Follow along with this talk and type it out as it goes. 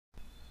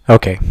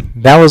Okay,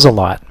 that was a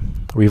lot.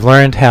 We've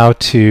learned how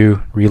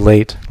to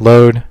relate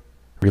load,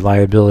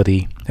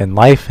 reliability, and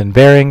life in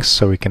bearings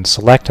so we can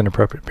select an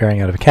appropriate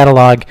bearing out of a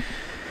catalog,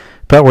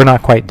 but we're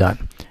not quite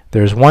done.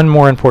 There's one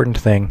more important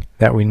thing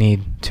that we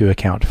need to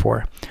account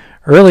for.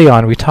 Early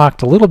on, we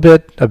talked a little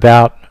bit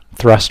about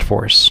thrust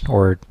force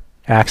or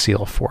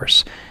axial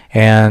force,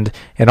 and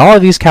in all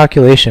of these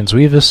calculations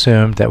we've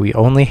assumed that we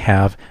only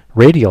have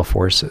radial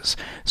forces.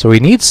 So we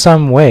need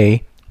some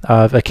way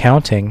of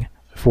accounting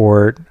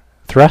for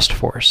thrust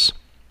force.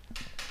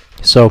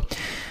 So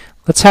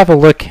let's have a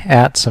look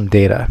at some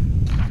data.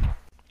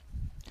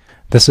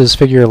 This is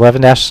figure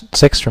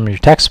 11-6 from your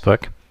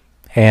textbook,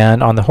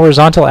 and on the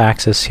horizontal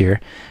axis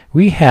here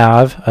we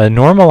have a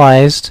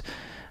normalized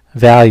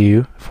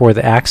value for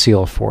the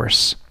axial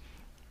force.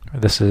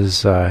 This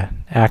is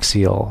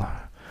axial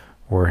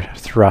or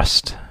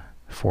thrust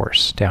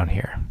force down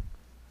here.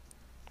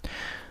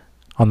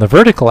 On the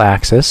vertical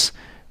axis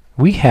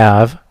we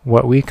have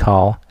what we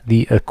call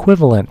the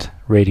equivalent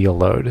radial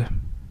load.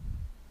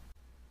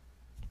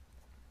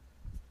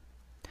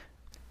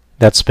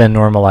 That's been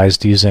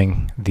normalized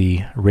using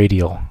the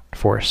radial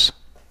force.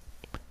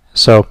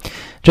 So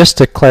just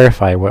to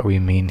clarify what we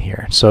mean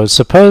here. So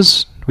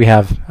suppose we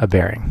have a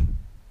bearing,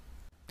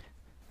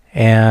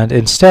 and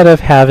instead of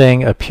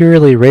having a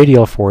purely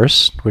radial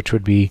force, which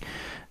would be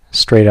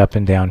straight up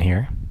and down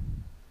here,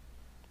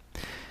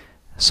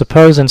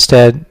 suppose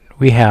instead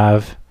we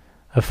have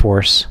a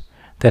force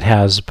that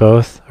has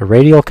both a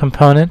radial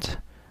component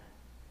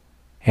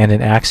and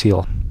an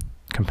axial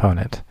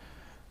component.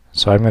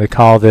 So I'm going to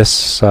call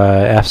this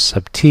F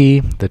sub t,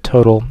 the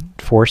total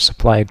force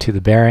applied to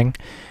the bearing,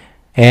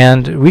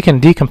 and we can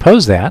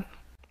decompose that.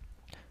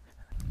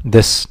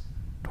 This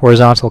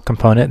horizontal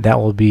component, that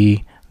will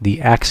be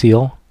the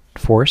axial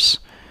force,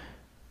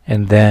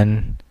 and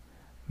then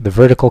the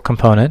vertical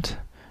component,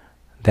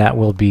 that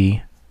will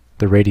be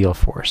the radial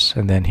force,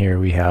 and then here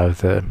we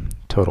have the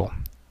total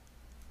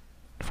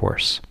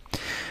force.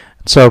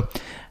 So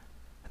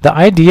the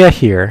idea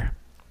here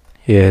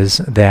is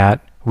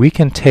that we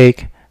can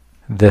take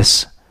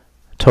this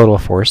total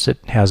force, it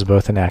has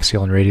both an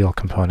axial and radial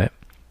component,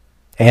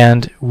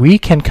 and we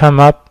can come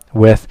up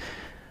with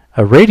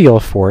a radial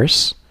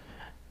force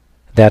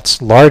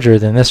that's larger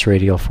than this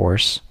radial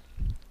force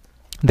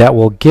that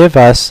will give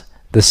us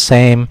the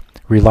same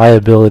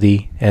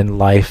reliability and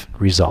life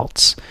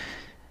results.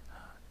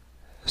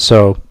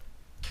 So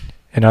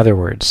in other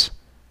words,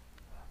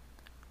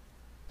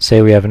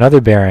 say we have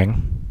another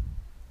bearing,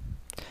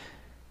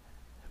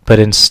 but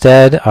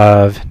instead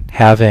of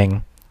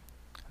having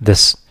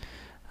this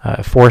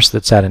force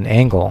that's at an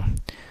angle,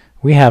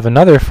 we have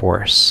another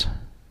force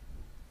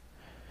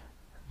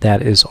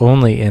that is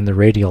only in the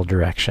radial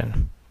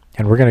direction,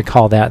 and we're going to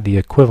call that the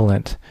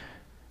equivalent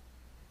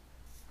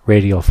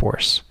radial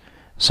force.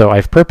 So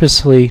I've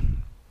purposely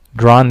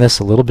drawn this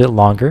a little bit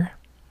longer.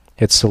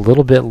 It's a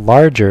little bit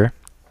larger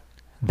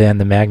than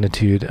the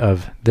magnitude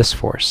of this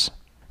force.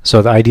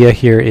 So the idea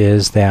here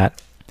is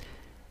that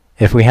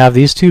if we have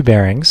these two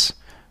bearings,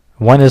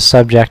 one is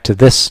subject to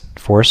this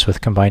force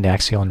with combined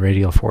axial and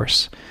radial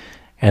force,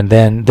 and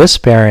then this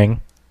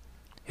bearing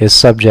is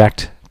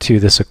subject to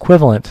this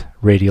equivalent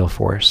radial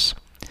force.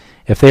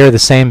 If they are the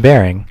same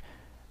bearing,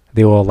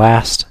 they will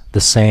last the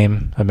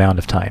same amount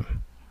of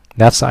time.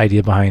 That's the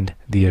idea behind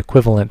the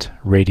equivalent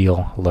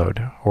radial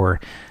load, or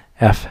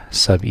F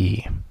sub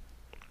E.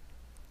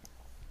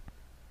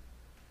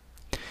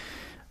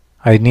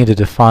 I need to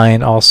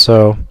define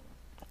also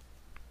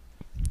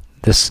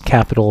this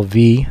capital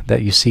V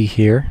that you see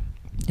here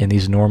in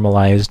these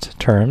normalized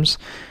terms.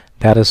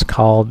 That is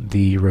called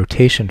the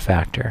rotation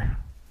factor.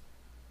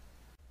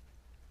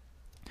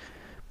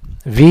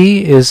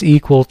 V is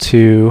equal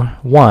to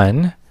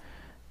 1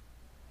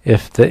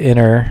 if the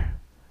inner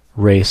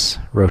race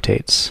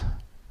rotates.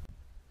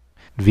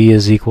 V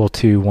is equal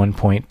to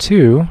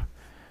 1.2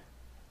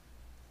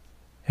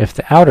 if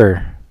the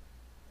outer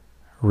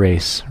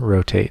race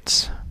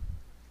rotates.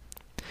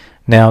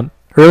 Now,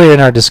 earlier in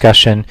our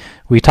discussion,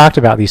 we talked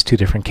about these two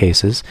different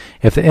cases.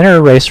 If the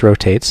inner race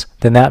rotates,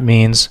 then that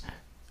means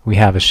we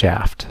have a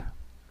shaft.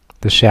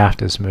 The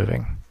shaft is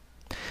moving.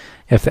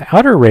 If the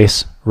outer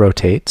race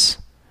rotates,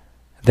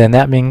 then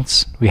that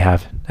means we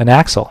have an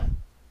axle,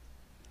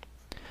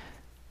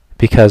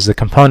 because the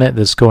component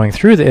that's going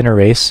through the inner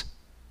race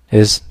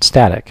is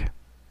static.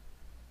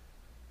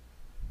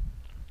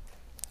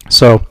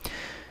 So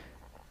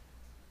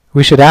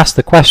we should ask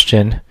the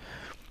question,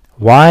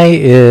 why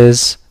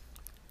is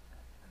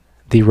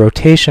the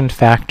rotation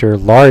factor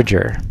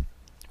larger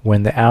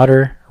when the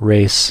outer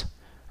race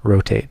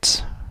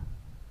rotates?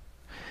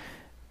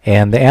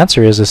 And the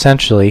answer is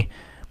essentially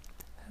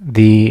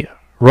the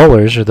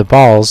rollers, or the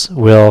balls,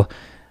 will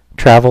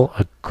travel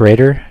a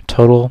greater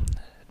total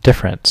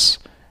difference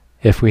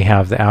if we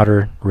have the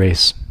outer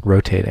race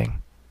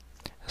rotating.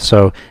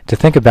 So to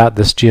think about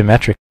this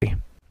geometrically,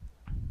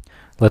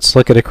 let's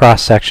look at a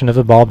cross-section of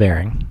a ball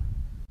bearing.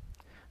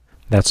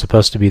 That's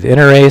supposed to be the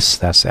inner race,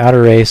 that's the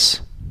outer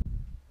race.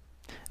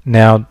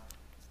 Now,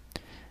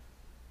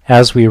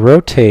 as we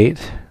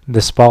rotate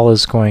this ball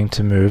is going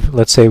to move,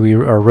 let's say we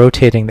are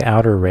rotating the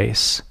outer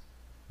race.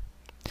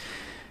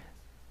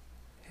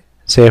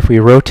 Say if we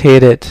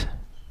rotate it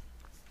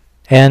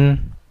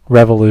n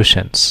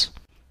revolutions,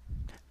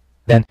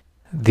 then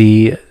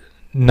the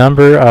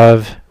number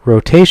of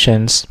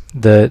rotations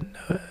the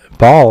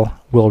ball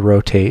will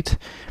rotate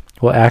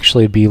will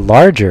actually be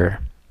larger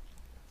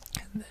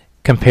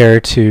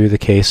compared to the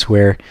case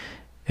where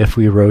if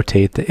we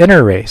rotate the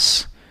inner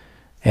race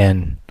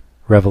n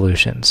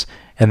revolutions.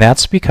 And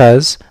that's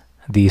because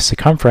the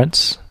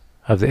circumference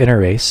of the inner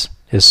race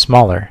is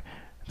smaller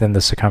than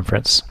the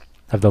circumference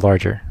of the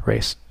larger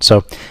race.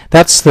 So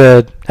that's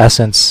the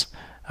essence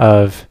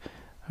of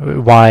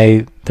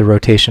why the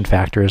rotation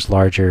factor is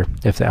larger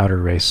if the outer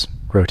race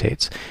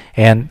rotates.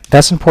 And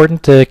that's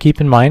important to keep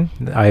in mind.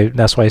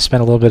 That's why I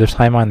spent a little bit of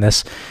time on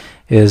this,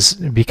 is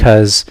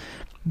because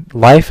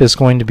life is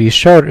going to be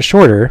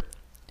shorter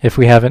if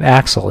we have an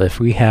axle, if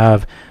we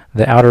have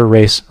the outer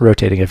race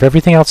rotating. If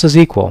everything else is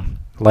equal,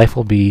 life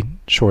will be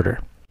shorter.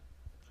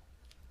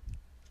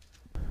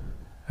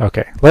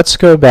 Okay, let's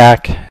go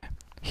back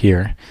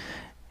here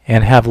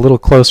and have a little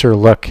closer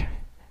look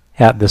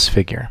at this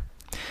figure.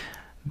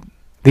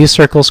 These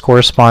circles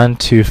correspond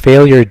to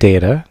failure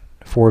data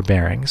for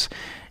bearings,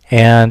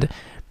 and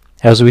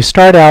as we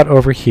start out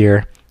over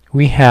here,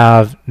 we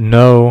have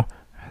no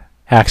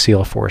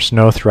axial force,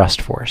 no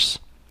thrust force.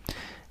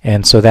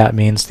 And so that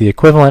means the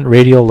equivalent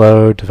radial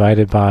load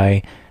divided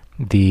by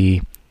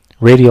the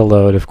radial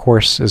load, of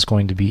course, is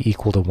going to be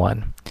equal to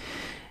 1.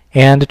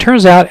 And it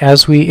turns out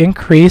as we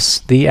increase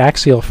the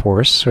axial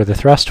force, or the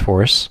thrust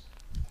force,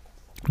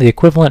 the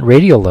equivalent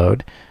radial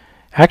load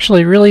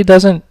actually really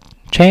doesn't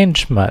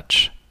change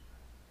much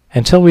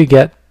until we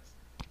get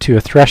to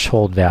a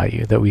threshold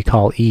value that we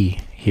call E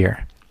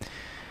here.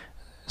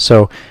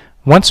 So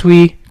once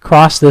we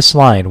cross this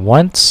line,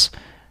 once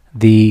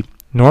the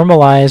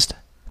normalized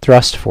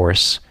thrust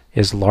force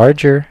is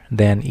larger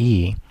than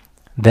E,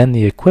 then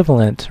the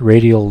equivalent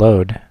radial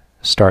load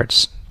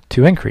starts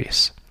to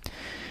increase.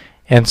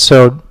 And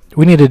so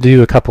we need to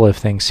do a couple of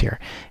things here.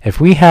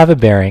 If we have a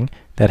bearing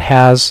that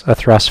has a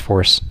thrust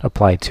force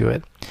applied to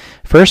it,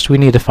 first we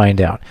need to find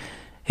out,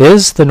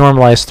 is the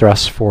normalized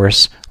thrust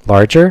force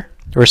larger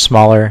or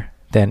smaller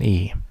than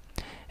E?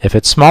 If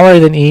it's smaller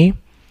than E,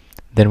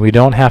 then we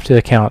don't have to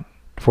account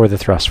for the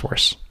thrust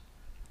force.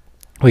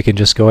 We can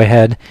just go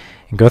ahead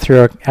and go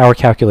through our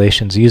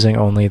calculations using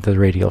only the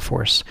radial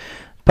force.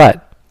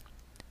 But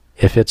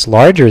if it's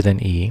larger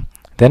than E,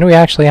 then we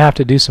actually have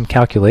to do some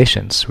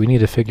calculations. We need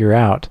to figure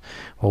out,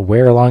 well,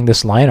 where along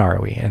this line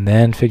are we? And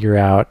then figure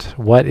out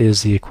what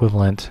is the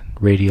equivalent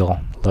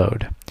radial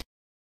load.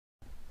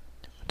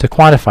 To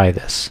quantify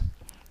this,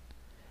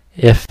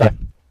 if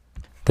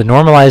the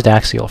normalized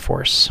axial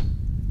force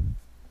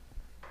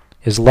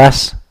is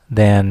less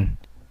than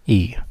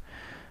E,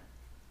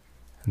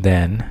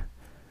 then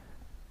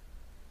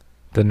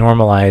the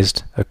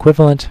normalized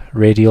equivalent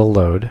radial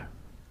load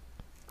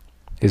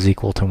is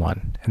equal to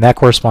 1. And that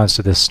corresponds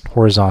to this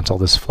horizontal,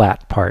 this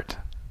flat part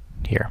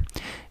here.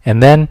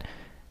 And then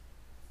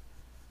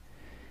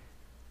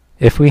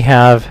if we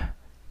have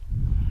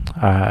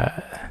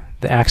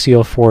the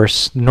axial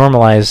force,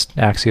 normalized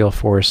axial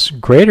force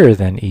greater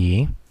than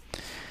E,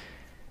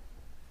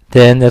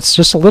 then that's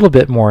just a little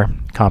bit more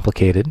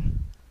complicated.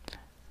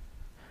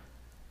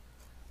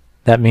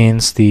 That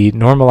means the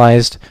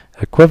normalized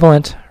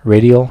equivalent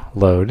radial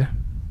load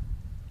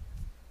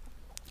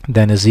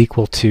then is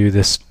equal to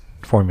this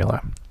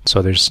formula.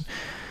 So there's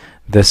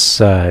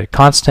this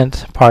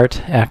constant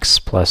part x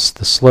plus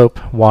the slope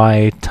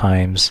y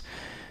times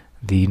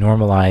the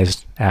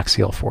normalized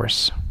axial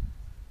force.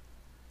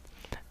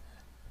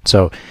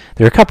 So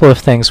there are a couple of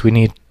things we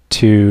need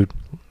to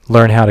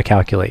learn how to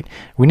calculate.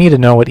 We need to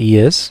know what E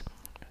is,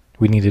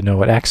 we need to know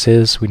what x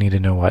is, we need to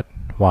know what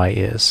y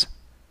is.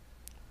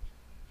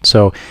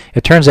 So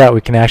it turns out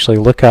we can actually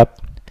look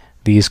up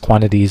these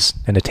quantities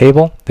in a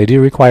table. They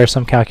do require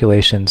some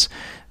calculations,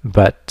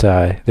 but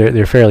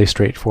they're fairly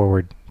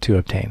straightforward to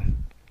obtain.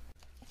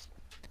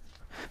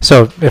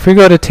 So if we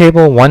go to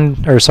table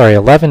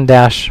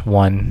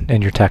 11-1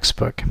 in your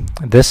textbook,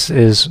 this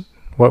is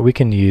what we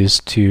can use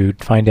to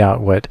find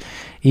out what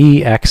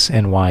E, X,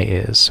 and Y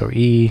is. So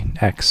E,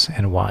 X,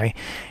 and Y.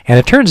 And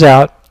it turns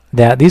out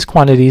that these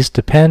quantities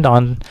depend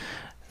on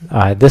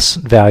this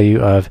value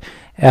of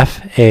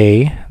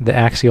Fa, the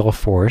axial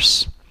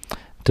force,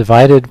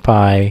 divided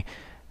by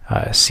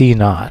C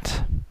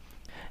naught.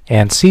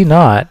 And C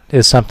naught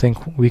is something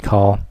we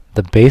call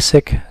the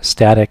basic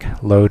static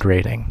load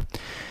rating.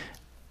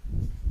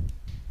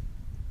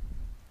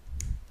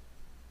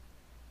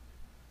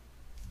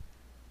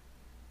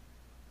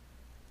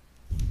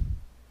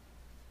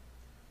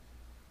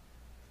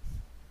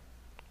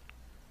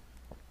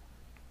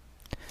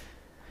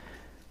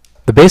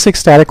 The basic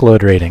static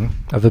load rating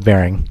of a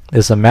bearing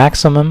is the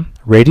maximum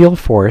radial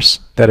force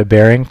that a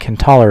bearing can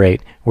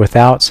tolerate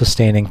without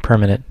sustaining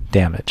permanent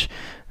damage.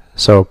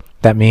 So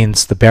that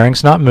means the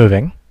bearing's not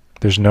moving,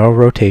 there's no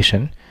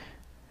rotation,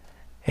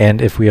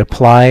 and if we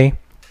apply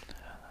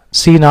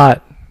C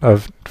naught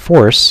of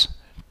force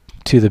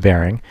to the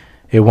bearing,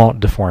 it won't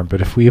deform.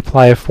 But if we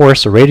apply a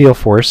force, a radial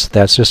force,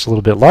 that's just a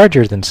little bit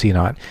larger than C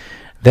naught,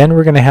 then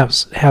we're going to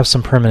have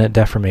some permanent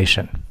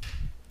deformation.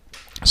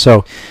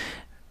 So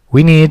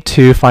we need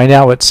to find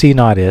out what C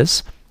naught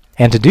is,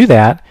 and to do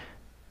that,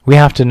 we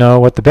have to know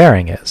what the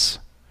bearing is.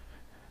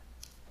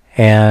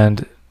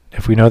 And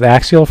if we know the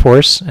axial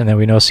force and then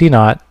we know C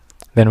naught,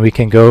 then we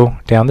can go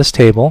down this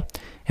table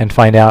and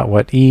find out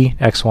what E,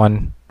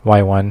 x1,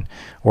 y1,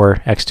 or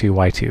x2,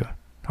 y2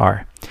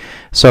 are.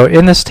 So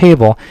in this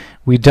table,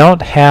 we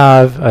don't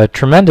have a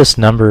tremendous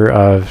number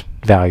of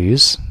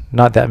values,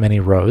 not that many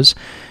rows.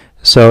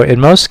 So in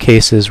most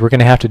cases, we're going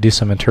to have to do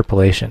some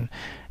interpolation. In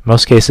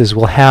most cases,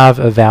 we'll have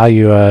a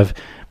value of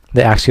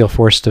the axial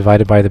force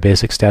divided by the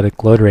basic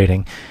static load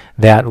rating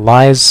that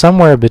lies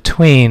somewhere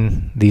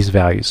between these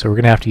values. So we're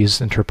going to have to use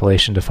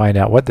interpolation to find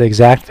out what the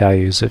exact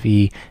values of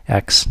E,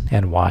 x,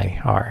 and y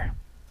are.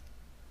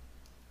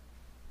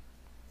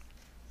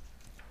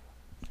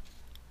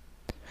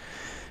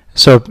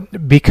 So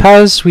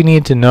because we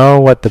need to know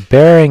what the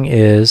bearing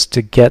is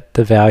to get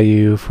the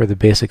value for the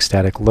basic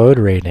static load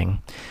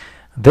rating,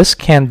 this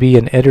can be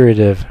an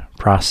iterative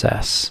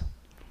process.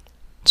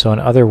 So in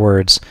other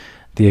words,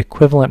 the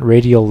equivalent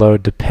radial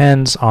load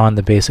depends on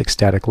the basic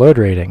static load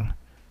rating,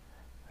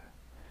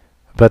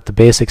 but the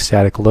basic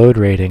static load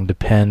rating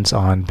depends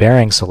on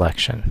bearing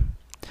selection.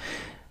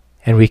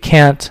 And we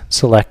can't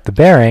select the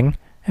bearing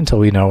until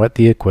we know what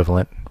the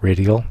equivalent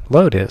radial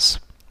load is.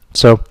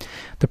 So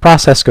the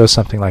process goes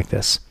something like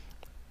this.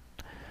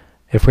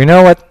 If we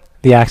know what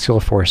the axial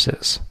force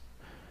is,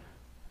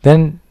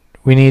 then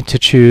we need to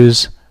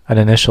choose an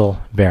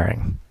initial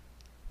bearing,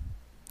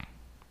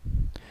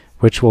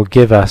 which will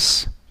give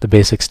us the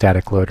basic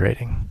static load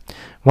rating.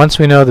 Once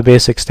we know the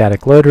basic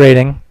static load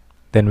rating,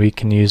 then we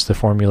can use the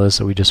formulas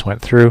that we just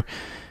went through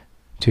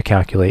to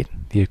calculate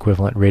the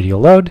equivalent radial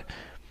load,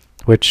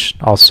 which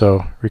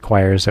also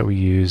requires that we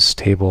use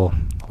table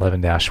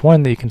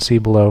 11-1 that you can see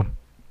below.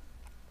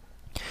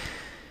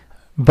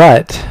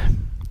 But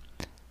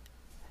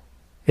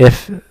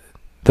if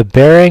the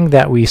bearing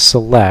that we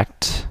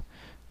select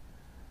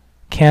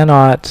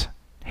cannot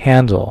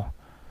handle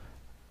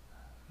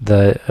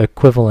the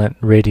equivalent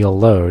radial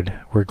load,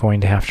 we're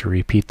going to have to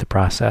repeat the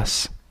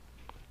process.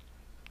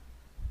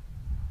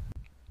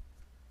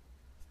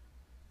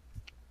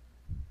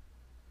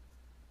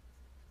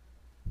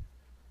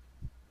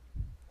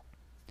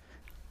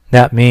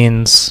 That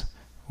means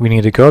we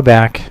need to go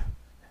back,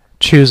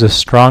 choose a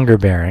stronger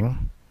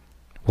bearing.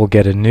 We'll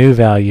get a new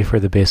value for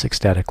the basic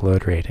static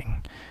load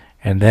rating,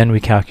 and then we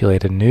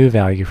calculate a new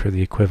value for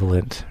the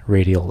equivalent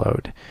radial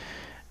load.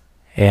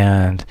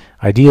 And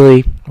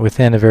ideally,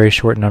 within a very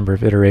short number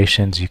of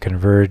iterations, you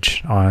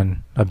converge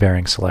on a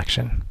bearing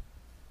selection.